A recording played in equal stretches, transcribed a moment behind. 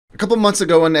couple months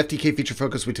ago on FTK Feature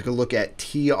Focus, we took a look at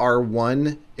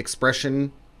TR1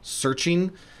 expression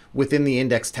searching within the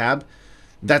index tab.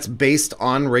 That's based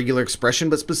on regular expression,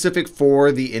 but specific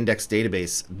for the index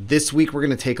database. This week, we're going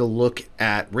to take a look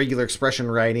at regular expression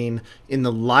writing in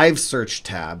the live search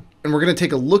tab. And we're going to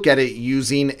take a look at it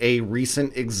using a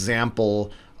recent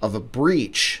example of a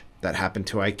breach that happened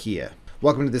to IKEA.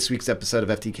 Welcome to this week's episode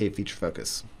of FTK Feature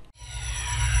Focus.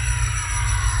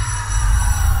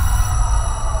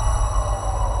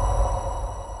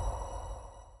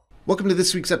 Welcome to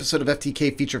this week's episode of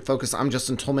FTK Feature Focus. I'm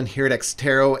Justin Tolman here at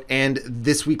FTK, and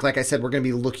this week, like I said, we're going to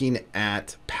be looking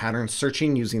at pattern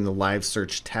searching using the live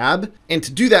search tab. And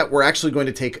to do that, we're actually going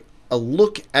to take a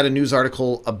look at a news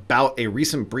article about a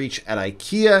recent breach at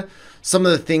IKEA, some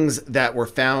of the things that were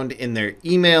found in their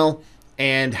email,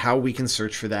 and how we can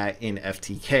search for that in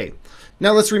FTK.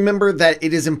 Now let's remember that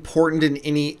it is important in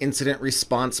any incident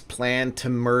response plan to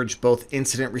merge both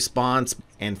incident response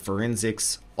and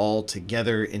forensics all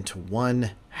together into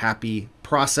one happy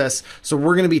process. So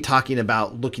we're going to be talking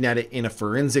about looking at it in a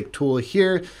forensic tool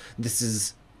here. This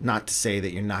is not to say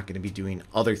that you're not going to be doing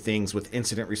other things with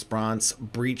incident response,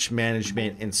 breach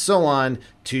management, and so on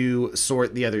to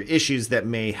sort the other issues that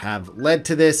may have led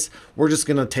to this. We're just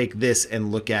going to take this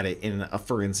and look at it in a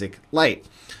forensic light.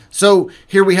 So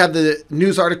here we have the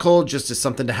news article, just as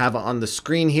something to have on the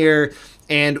screen here.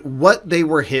 And what they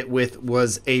were hit with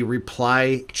was a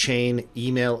reply chain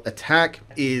email attack.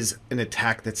 Is an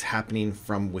attack that's happening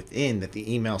from within, that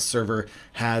the email server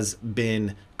has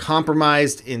been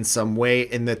compromised in some way,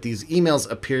 and that these emails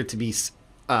appear to be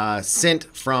sent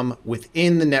from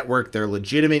within the network. They're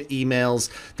legitimate emails,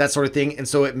 that sort of thing. And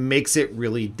so it makes it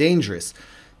really dangerous.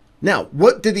 Now,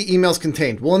 what did the emails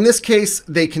contain? Well, in this case,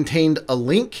 they contained a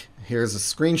link. Here's a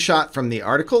screenshot from the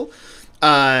article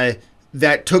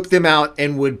that took them out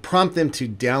and would prompt them to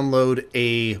download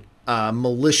a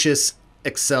malicious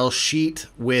Excel sheet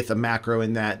with a macro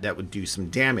in that would do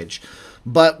some damage.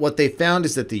 But what they found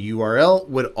is that the URL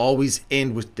would always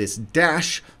end with this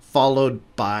dash followed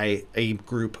by a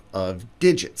group of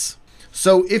digits.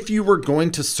 So if you were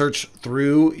going to search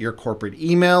through your corporate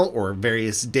email or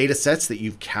various data sets that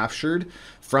you've captured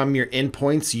from your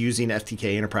endpoints using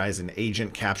FTK Enterprise and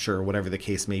Agent Capture or whatever the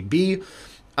case may be,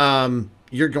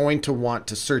 you're going to want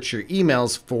to search your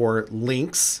emails for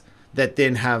links that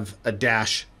then have a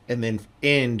dash and then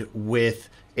end with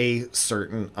a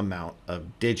certain amount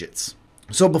of digits.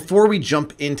 So before we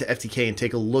jump into FTK and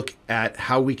take a look at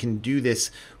how we can do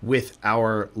this with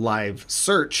our live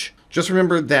search, just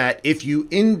remember that if you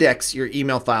index your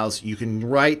email files, you can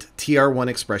write TR1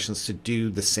 expressions to do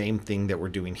the same thing that we're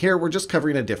doing here. We're just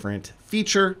covering a different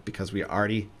feature because we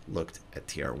already looked at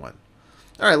TR1.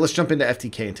 All right, let's jump into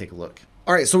FTK and take a look.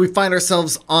 All right, so we find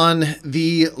ourselves on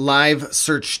the live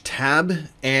search tab,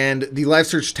 and the live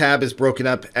search tab is broken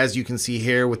up, as you can see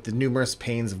here, with the numerous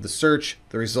panes of the search,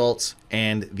 the results,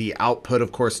 and the output,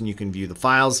 of course, and you can view the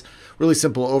files. Really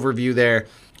simple overview there.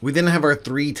 We then have our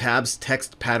three tabs,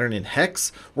 text, pattern, and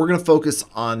hex. We're going to focus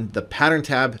on the pattern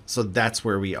tab, so that's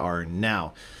where we are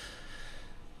now.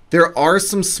 There are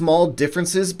some small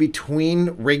differences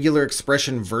between regular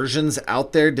expression versions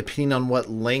out there, depending on what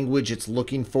language it's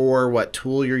looking for, what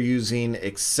tool you're using,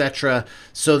 etc.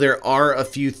 So there are a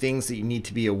few things that you need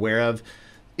to be aware of.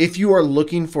 If you are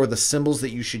looking for the symbols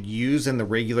that you should use in the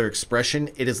regular expression,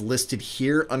 it is listed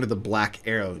here under the black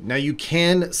arrow. Now you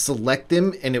can select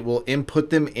them and it will input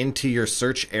them into your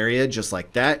search area just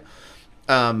like that.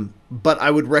 But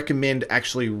I would recommend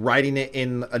actually writing it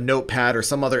in a notepad or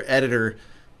some other editor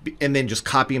and then just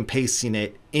copy and pasting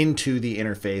it into the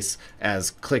interface, as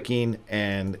clicking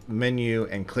and menu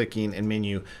and clicking and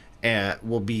menu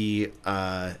will be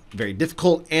very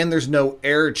difficult, and there's no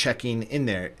error checking in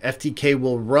there. FTK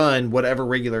will run whatever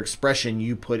regular expression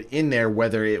you put in there,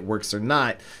 whether it works or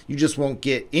not. You just won't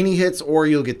get any hits, or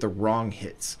you'll get the wrong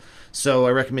hits. So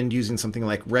I recommend using something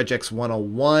like regex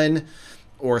 101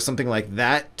 or something like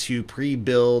that to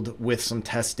pre-build with some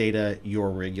test data your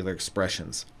regular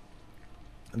expressions.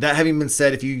 That having been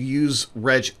said, if you use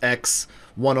regex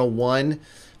 101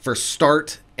 for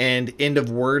start and end of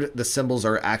word, the symbols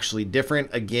are actually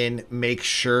different. Again, make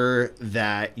sure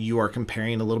that you are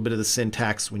comparing a little bit of the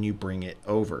syntax when you bring it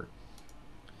over.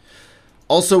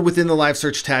 Also within the live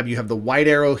search tab, you have the white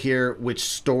arrow here, which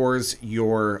stores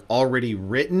your already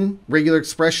written regular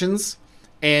expressions.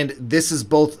 And this is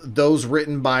both those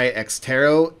written by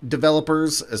Xtero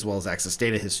developers as well as Access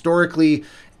Data historically,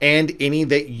 and any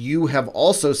that you have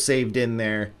also saved in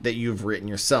there that you've written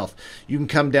yourself. You can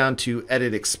come down to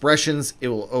Edit Expressions. It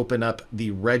will open up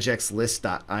the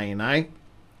regexlist.ini.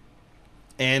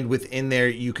 And within there,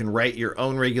 you can write your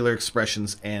own regular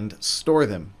expressions and store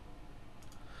them.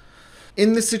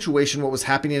 In this situation, what was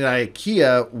happening at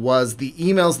IKEA was the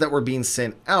emails that were being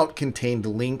sent out contained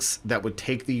links that would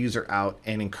take the user out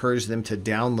and encourage them to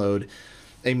download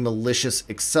a malicious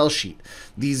Excel sheet.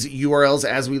 These URLs,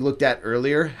 as we looked at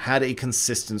earlier, had a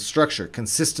consistent structure.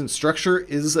 Consistent structure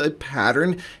is a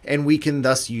pattern, and we can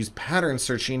thus use pattern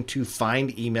searching to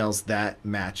find emails that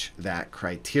match that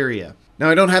criteria. Now,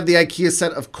 I don't have the IKEA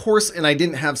set, of course, and I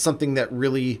didn't have something that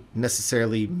really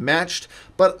necessarily matched,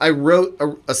 but I wrote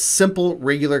a simple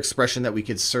regular expression that we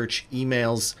could search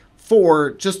emails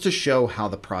for just to show how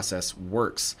the process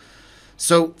works.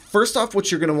 So first off,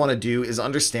 what you're going to want to do is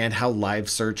understand how live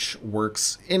search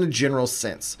works in a general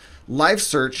sense. Live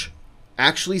search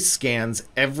actually scans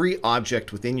every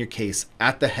object within your case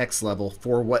at the hex level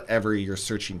for whatever you're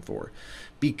searching for.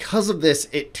 Because of this,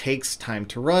 it takes time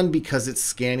to run because it's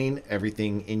scanning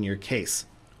everything in your case.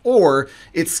 Or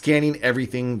it's scanning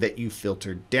everything that you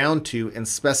filtered down to and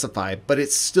specify, but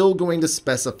it's still going to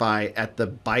specify at the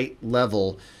byte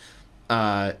level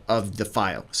of the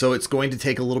file. So it's going to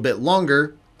take a little bit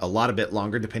longer, a lot bit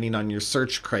longer, depending on your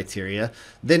search criteria,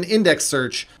 than index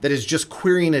search that is just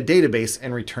querying a database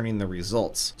and returning the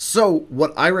results. So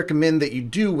what I recommend that you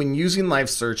do when using live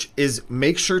search is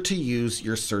make sure to use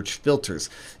your search filters.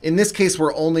 In this case,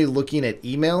 we're only looking at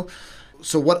email.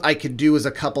 So what I could do is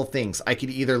a couple things. I could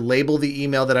either label the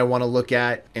email that I want to look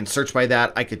at and search by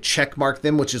that. I could check mark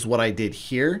them, which is what I did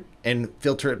here, and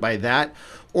filter it by that.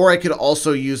 Or I could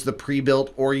also use the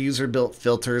pre-built or user-built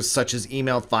filters such as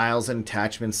email files and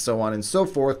attachments, so on and so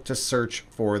forth, to search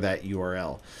for that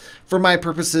URL. For my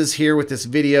purposes here with this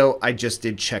video, I just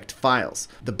did checked files.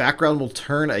 The background will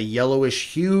turn a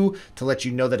yellowish hue to let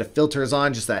you know that a filter is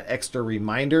on, just that extra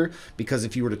reminder, because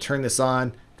if you were to turn this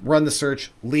on, run the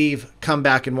search, leave, come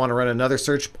back and want to run another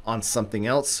search on something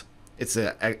else, it's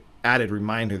an added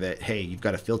reminder that, hey, you've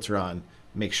got a filter on,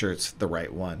 make sure it's the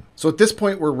right one. So at this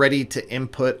point, we're ready to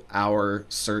input our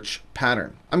search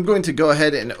pattern. I'm going to go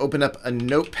ahead and open up a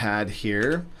notepad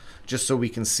here just so we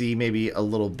can see maybe a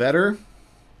little better.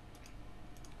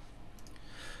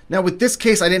 Now with this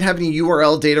case, I didn't have any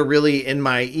URL data really in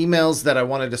my emails that I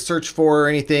wanted to search for or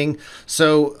anything.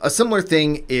 So a similar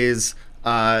thing is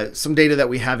some data that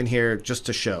we have in here just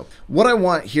to show. What I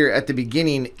want here at the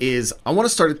beginning is I want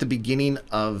to start at the beginning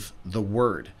of the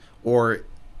word or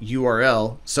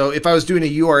URL. So if I was doing a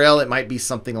URL, it might be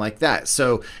something like that.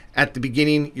 So at the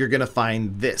beginning, you're going to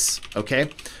find this.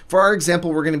 Okay. For our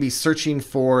example, we're going to be searching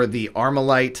for the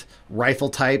Armalite rifle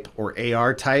type or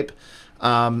AR type.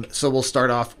 So we'll start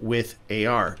off with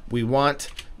AR. We want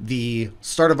the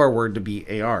start of our word to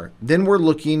be AR. Then we're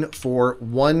looking for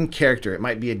one character. It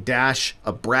might be a dash,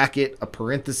 a bracket, a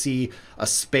parenthesis, a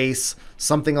space,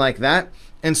 something like that.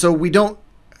 And so we don't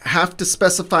have to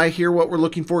specify here what we're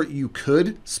looking for. You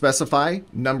could specify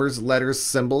numbers, letters,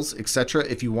 symbols, etc.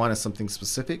 if you wanted something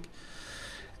specific.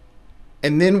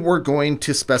 And then we're going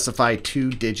to specify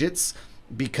 2 digits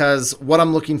because what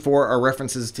I'm looking for are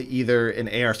references to either an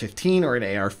AR-15 or an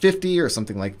AR-50 or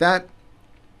something like that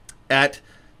at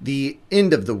the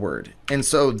end of the word. And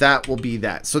so that will be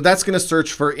that. So that's going to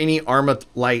search for any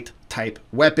Armalite type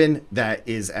weapon that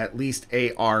is at least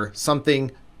AR something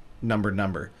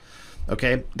number.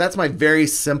 Okay, that's my very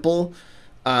simple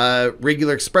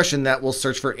regular expression that will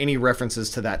search for any references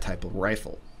to that type of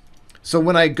rifle. So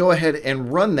when I go ahead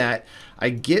and run that, I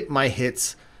get my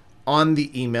hits on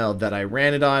the email that I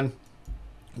ran it on.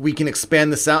 We can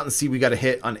expand this out and see we got a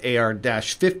hit on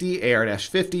AR-50,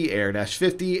 AR-50,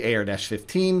 AR-50,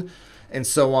 AR-15, and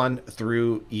so on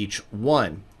through each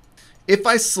one. If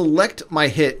I select my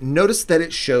hit, notice that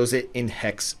it shows it in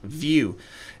Hex View.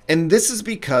 And this is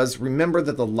because remember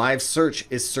that the live search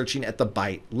is searching at the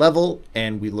byte level,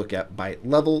 and we look at byte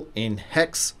level in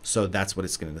hex. So that's what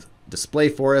it's going to display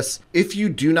for us. If you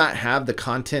do not have the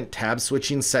content tab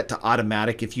switching set to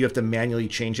automatic, if you have to manually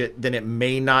change it, then it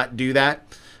may not do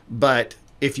that. But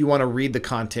if you want to read the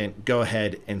content, go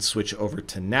ahead and switch over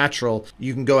to natural.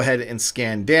 You can go ahead and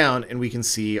scan down and we can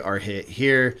see our hit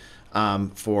here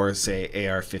for say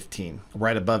AR-15.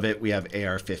 Right above it, we have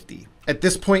AR-50. At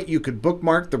this point, you could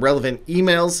bookmark the relevant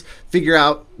emails, figure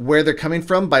out where they're coming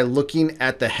from by looking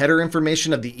at the header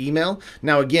information of the email.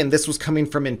 Now, again, this was coming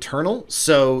from internal,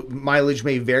 so mileage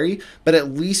may vary, but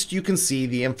at least you can see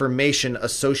the information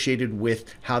associated with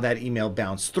how that email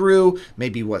bounced through,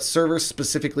 maybe what server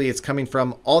specifically it's coming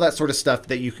from, all that sort of stuff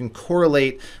that you can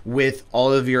correlate with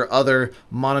all of your other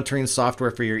monitoring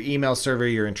software for your email server,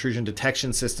 your intrusion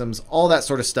detection systems, all that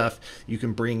sort of stuff you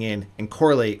can bring in and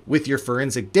correlate with your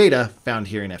forensic data found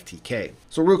here in FTK.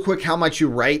 So real quick, how might you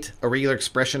write a regular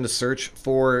expression to search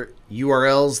for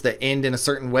URLs that end in a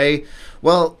certain way?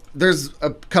 Well, there's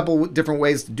a couple different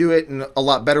ways to do it and a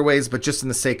lot better ways, but just in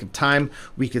the sake of time,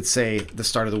 we could say the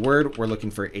start of the word, we're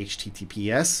looking for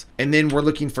HTTPS, and then we're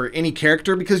looking for any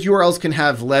character, because URLs can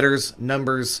have letters,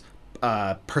 numbers,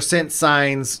 percent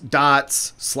signs,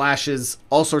 dots, slashes,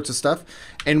 all sorts of stuff.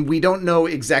 And we don't know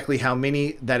exactly how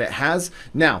many that it has.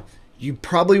 Now, you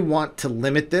probably want to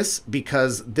limit this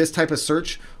because this type of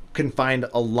search can find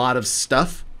a lot of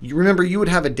stuff. You remember, you would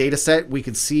have a data set. We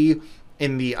could see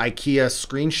in the IKEA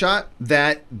screenshot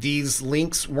that these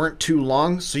links weren't too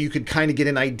long. So you could kind of get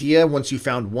an idea once you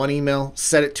found one email,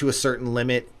 set it to a certain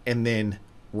limit, and then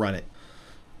run it.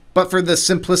 But for the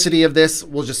simplicity of this,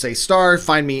 we'll just say star,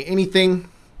 find me anything.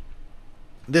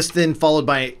 This then followed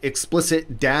by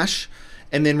explicit dash.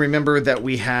 And then remember that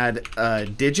we had a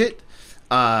digit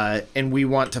and we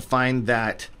want to find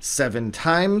that 7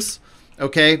 times.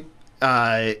 Okay.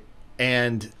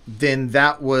 And then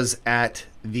that was at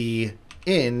the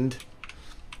end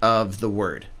of the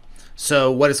word.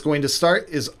 So what it's going to start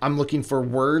is I'm looking for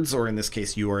words, or in this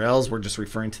case, URLs. We're just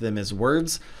referring to them as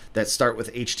words that start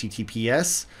with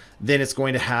HTTPS. Then it's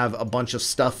going to have a bunch of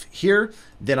stuff here.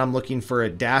 Then I'm looking for a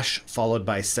dash followed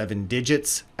by 7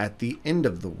 digits at the end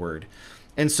of the word.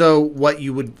 And so what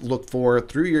you would look for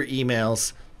through your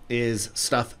emails is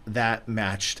stuff that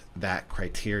matched that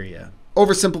criteria.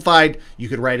 Oversimplified, you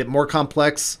could write it more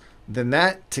complex than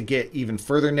that to get even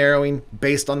further narrowing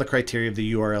based on the criteria of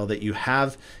the URL that you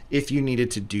have if you needed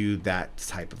to do that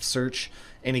type of search.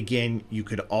 And again, you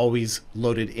could always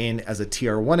load it in as a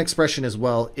TR1 expression as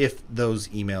well if those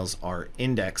emails are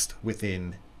indexed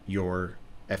within your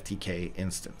FTK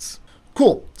instance.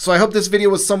 Cool. So I hope this video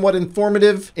was somewhat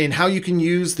informative in how you can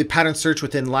use the pattern search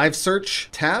within Live Search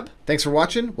tab. Thanks for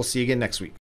watching. We'll see you again next week.